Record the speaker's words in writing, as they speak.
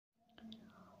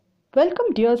Welcome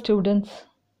dear students.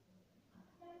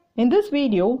 In this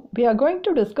video, we are going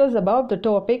to discuss about the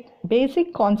topic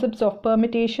basic concepts of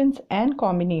permutations and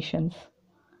combinations.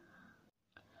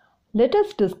 Let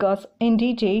us discuss in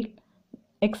detail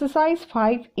exercise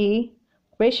 5A,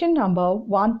 question number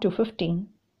 1 to 15.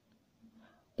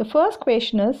 The first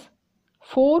question is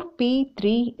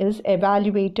 4p3 is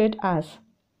evaluated as.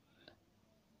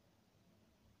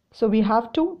 So we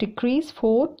have to decrease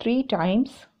 4 3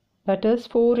 times, that is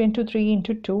 4 into 3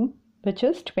 into 2, which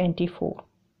is 24.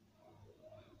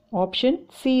 Option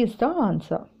C is the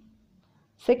answer.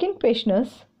 Second question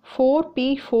is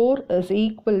 4p4 is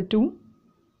equal to.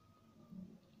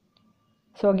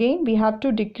 So again we have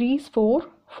to decrease 4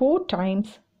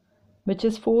 times, which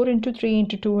is 4 into 3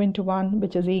 into 2 into 1,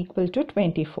 which is equal to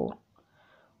 24.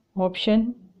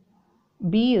 Option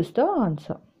B is the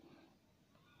answer.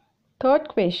 Third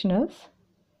question is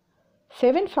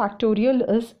 7 factorial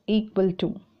is equal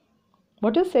to.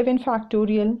 What is 7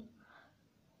 factorial?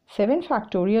 7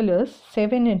 factorial is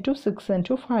 7 into 6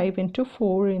 into 5 into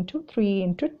 4 into 3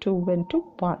 into 2 into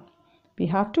 1. We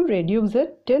have to reduce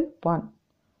it till 1,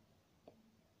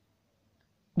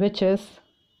 which is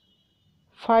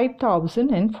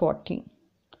 5040.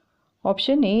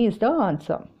 Option A is the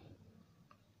answer.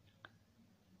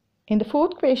 In the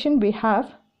fourth question we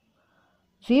have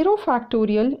 0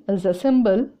 factorial is a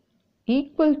symbol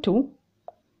equal to.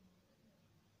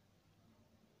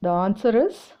 The answer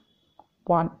is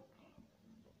 1.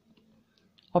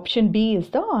 Option B is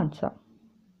the answer.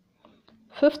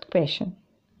 Fifth question.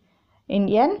 In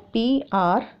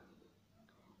NPR,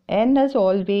 N is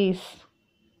always.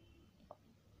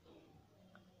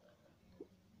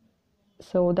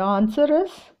 So the answer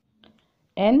is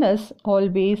N is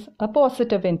always a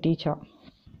positive integer.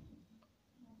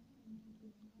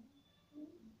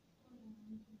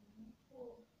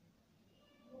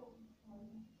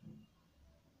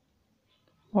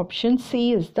 Option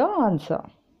C is the answer.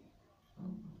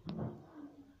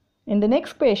 In the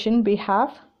next question we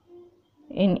have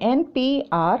in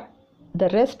NPR the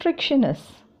restriction is.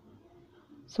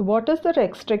 So what is the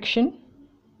restriction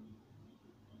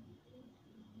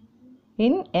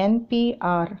in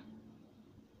NPR?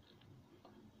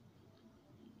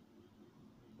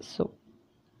 So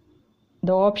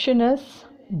the option is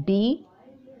B.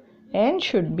 N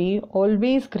should be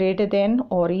always greater than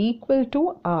or equal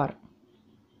to R.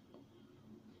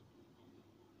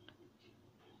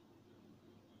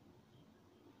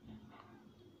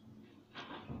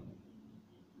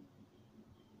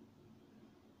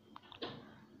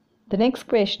 The next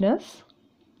question is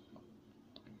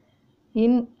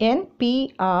in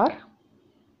NPR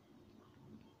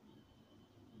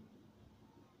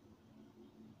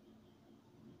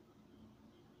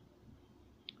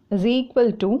is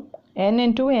equal to n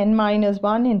into n minus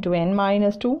 1 into n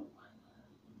minus 2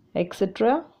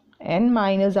 etc. n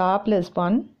minus r plus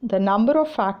 1. The number of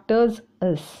factors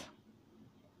is.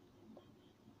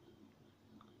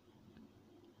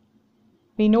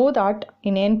 We know that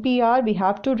in NPR we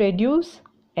have to reduce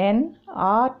n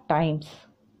r times,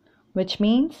 which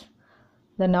means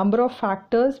the number of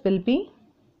factors will be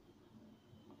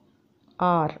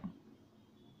r.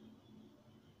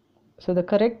 So the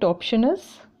correct option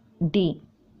is D.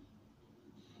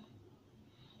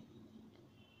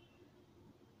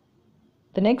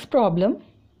 The next problem.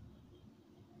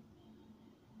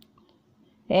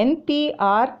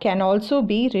 NPR can also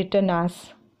be written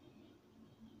as.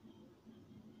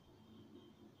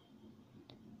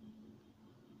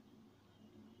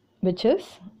 Which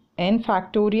is n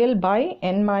factorial by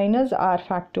n minus r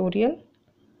factorial.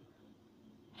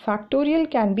 Factorial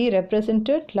can be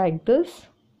represented like this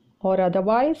or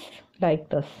otherwise like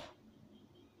this.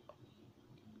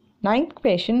 Ninth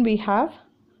question we have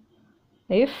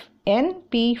if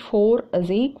np4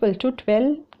 is equal to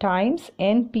 12 times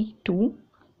np2,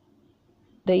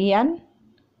 the n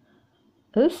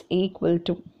is equal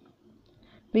to.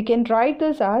 We can write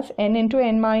this as n into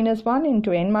n minus 1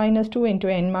 into n minus 2 into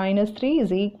n minus 3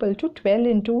 is equal to 12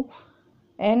 into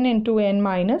n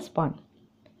minus 1.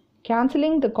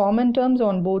 Cancelling the common terms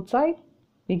on both sides,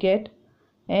 we get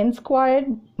n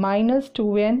squared minus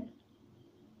 2n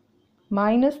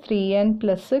minus 3n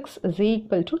plus 6 is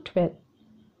equal to 12.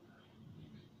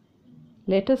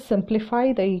 Let us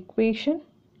simplify the equation.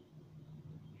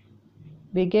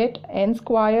 We get n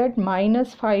squared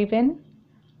minus 5n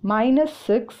minus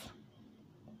 6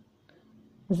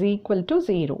 is equal to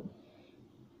 0.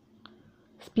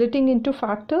 Splitting into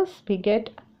factors, we get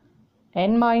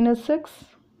n minus 6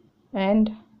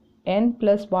 and n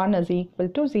plus 1 is equal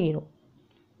to 0.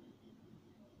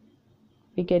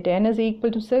 We get n is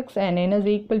equal to 6 and n is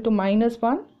equal to minus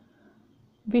 1.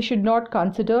 we should not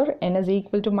consider n is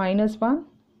equal to -1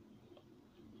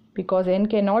 because n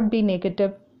cannot be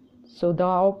negative. So the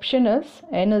option is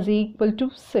n is equal to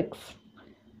 6,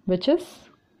 which is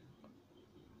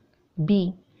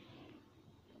B.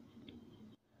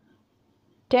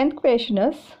 10th question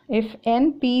is, if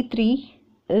np3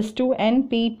 is to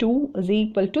np2 is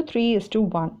equal to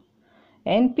 3:1.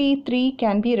 np3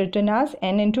 can be written as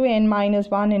n into n minus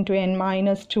 1 into n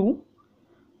minus 2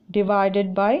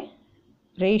 divided by,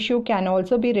 ratio can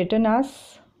also be written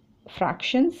as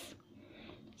fractions.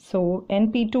 So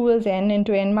np2 is n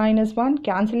into n minus 1.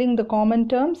 Cancelling the common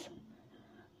terms,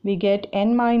 we get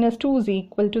n minus 2 is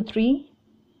equal to 3,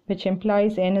 which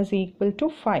implies n is equal to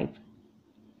 5.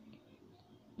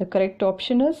 The correct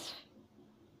option is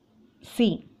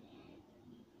C.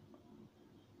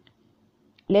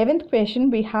 11th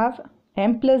question, we have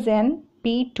m plus n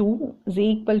p2 is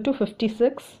equal to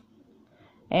 56.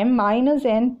 m minus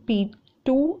n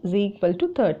p2 is equal to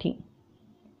 30.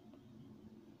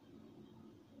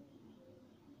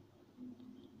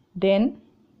 Then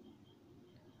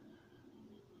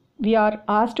we are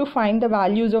asked to find the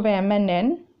values of m and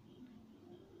n.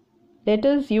 Let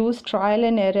us use trial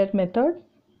and error method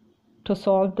to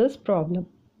solve this problem.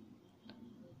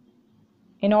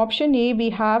 In option A, we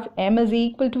have m is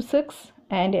equal to 6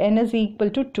 and n is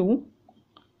equal to 2.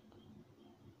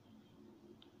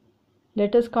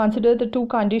 Let us consider the two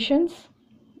conditions.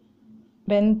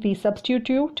 When we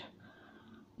substitute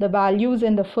the values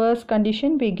in the first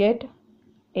condition, we get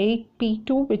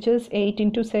 8p2, which is 8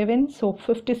 into 7, so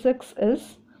 56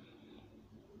 is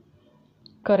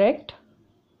correct.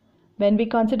 When we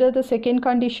consider the second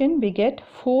condition, we get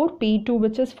 4p2,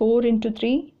 which is 4 into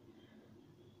 3,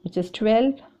 which is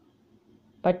 12,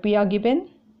 but we are given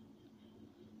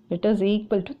it is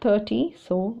equal to 30,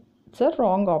 so it's a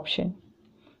wrong option.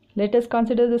 Let us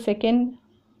consider the second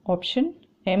option.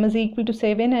 M is equal to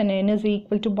 7 and n is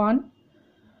equal to 1.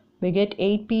 We get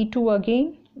 8p2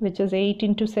 again, which is 8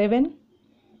 into 7.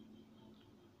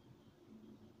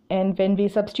 And when we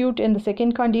substitute in the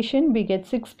second condition, we get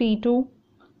 6p2.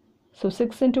 So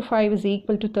 6 into 5 is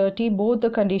equal to 30. Both the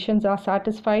conditions are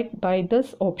satisfied by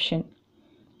this option.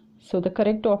 So the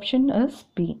correct option is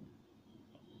B.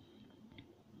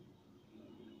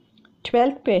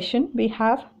 12th question, we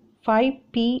have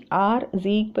 5pr is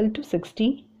equal to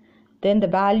 60. Then the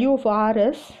value of r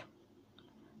is,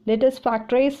 let us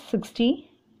factorize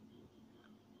 60.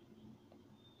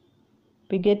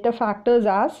 We get the factors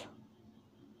as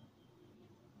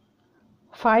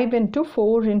 5 into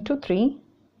 4 into 3,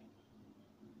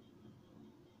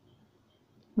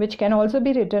 which can also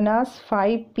be written as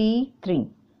 5p3.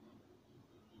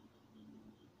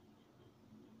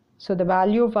 So the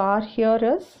value of r here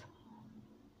is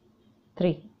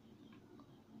 3.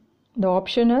 The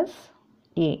option is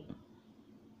A.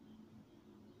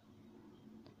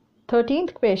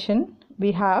 13th question,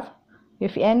 we have,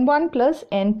 if n1 plus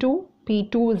n2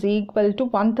 p2 is equal to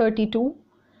 132,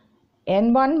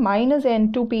 n1 minus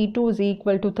n2 p2 is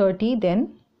equal to 30,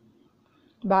 then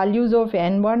values of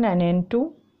n1 and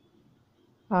n2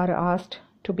 are asked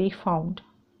to be found.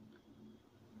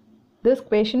 This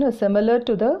question is similar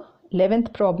to the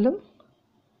 11th problem.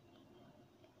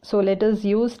 So let us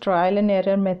use trial and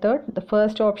error method. The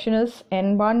first option is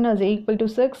n1 is equal to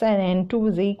 6 and n2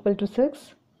 is equal to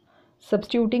 6.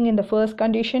 Substituting in the first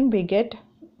condition, we get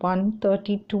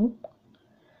 132.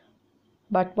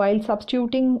 But while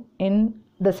substituting in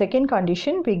the second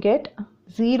condition, we get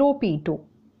 0p2.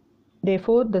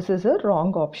 Therefore, this is a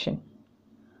wrong option.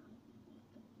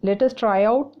 Let us try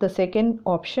out the second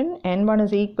option. n1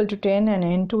 is equal to 10 and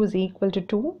n2 is equal to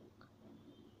 2.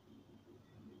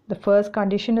 The first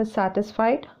condition is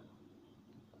satisfied,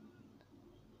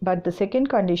 but the second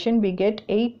condition we get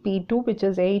 8p2, which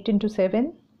is 8 into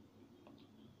 7.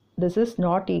 This is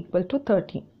not equal to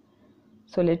 30.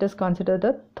 So let us consider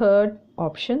the third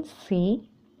option, C.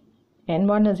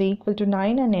 n1 is equal to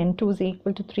 9 and n2 is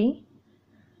equal to 3.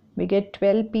 We get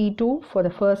 12p2 for the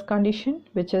first condition,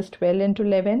 which is 12 into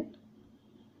 11.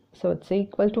 So it's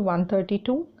equal to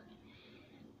 132.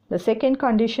 The second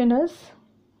condition is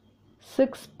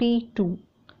 6p2,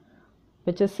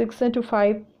 which is 6 into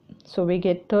 5. So we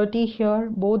get 30 here.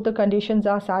 Both the conditions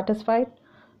are satisfied.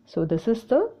 So this is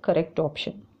the correct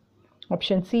option.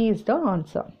 Option C is the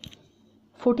answer.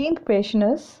 14th question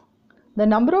is, the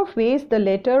number of ways the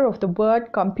letter of the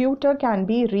word computer can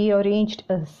be rearranged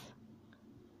is.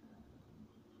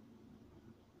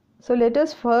 So let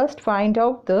us first find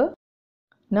out the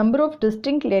number of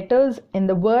distinct letters in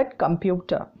the word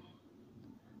computer.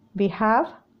 We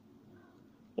have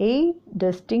 8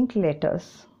 distinct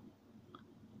letters.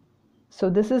 So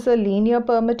this is a linear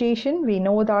permutation. We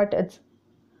know that it's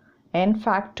n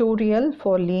factorial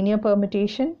for linear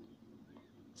permutation.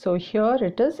 So here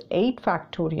it is 8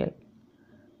 factorial.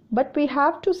 But we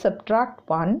have to subtract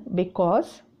 1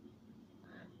 because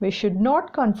we should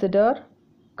not consider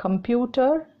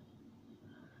computer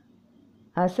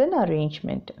as an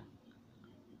arrangement.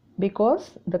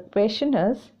 Because the question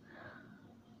is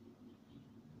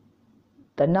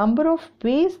the number of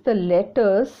ways the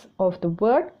letters of the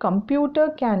word computer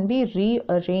can be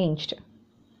rearranged.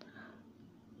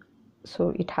 So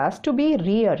it has to be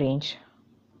rearranged.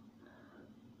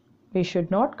 We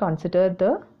should not consider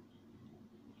the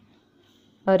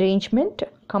arrangement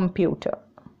computer.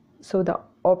 So the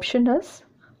option is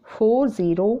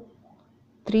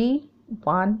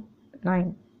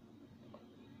 40319.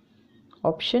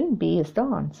 Option B is the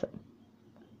answer.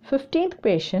 15th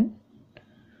question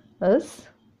is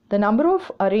the number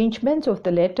of arrangements of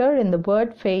the letter in the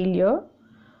word failure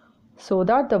so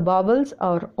that the vowels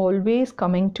are always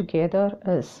coming together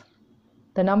is.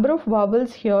 The number of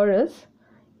vowels here is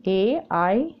A,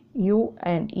 I, U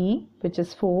and E, which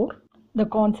is 4. The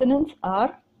consonants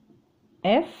are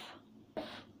F,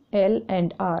 L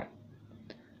and R.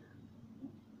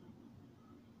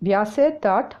 We have said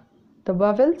that the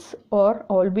vowels are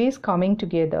always coming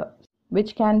together,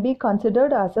 which can be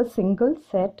considered as a single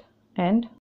set, and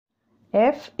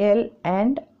F, L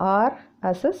and R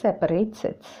as a separate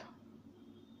sets.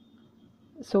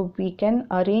 So we can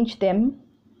arrange them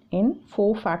in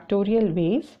 4 factorial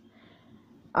ways,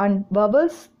 and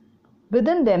vowels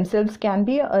within themselves can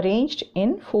be arranged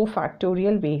in 4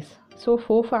 factorial ways. So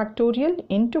 4 factorial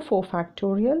into 4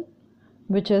 factorial,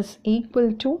 which is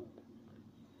equal to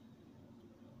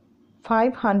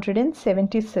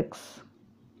 576,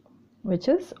 which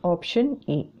is option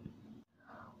A.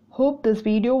 Hope this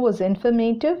video was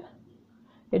informative.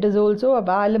 It is also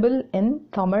available in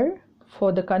Tamil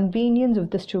for the convenience of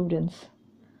the students.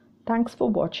 Thanks for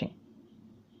watching.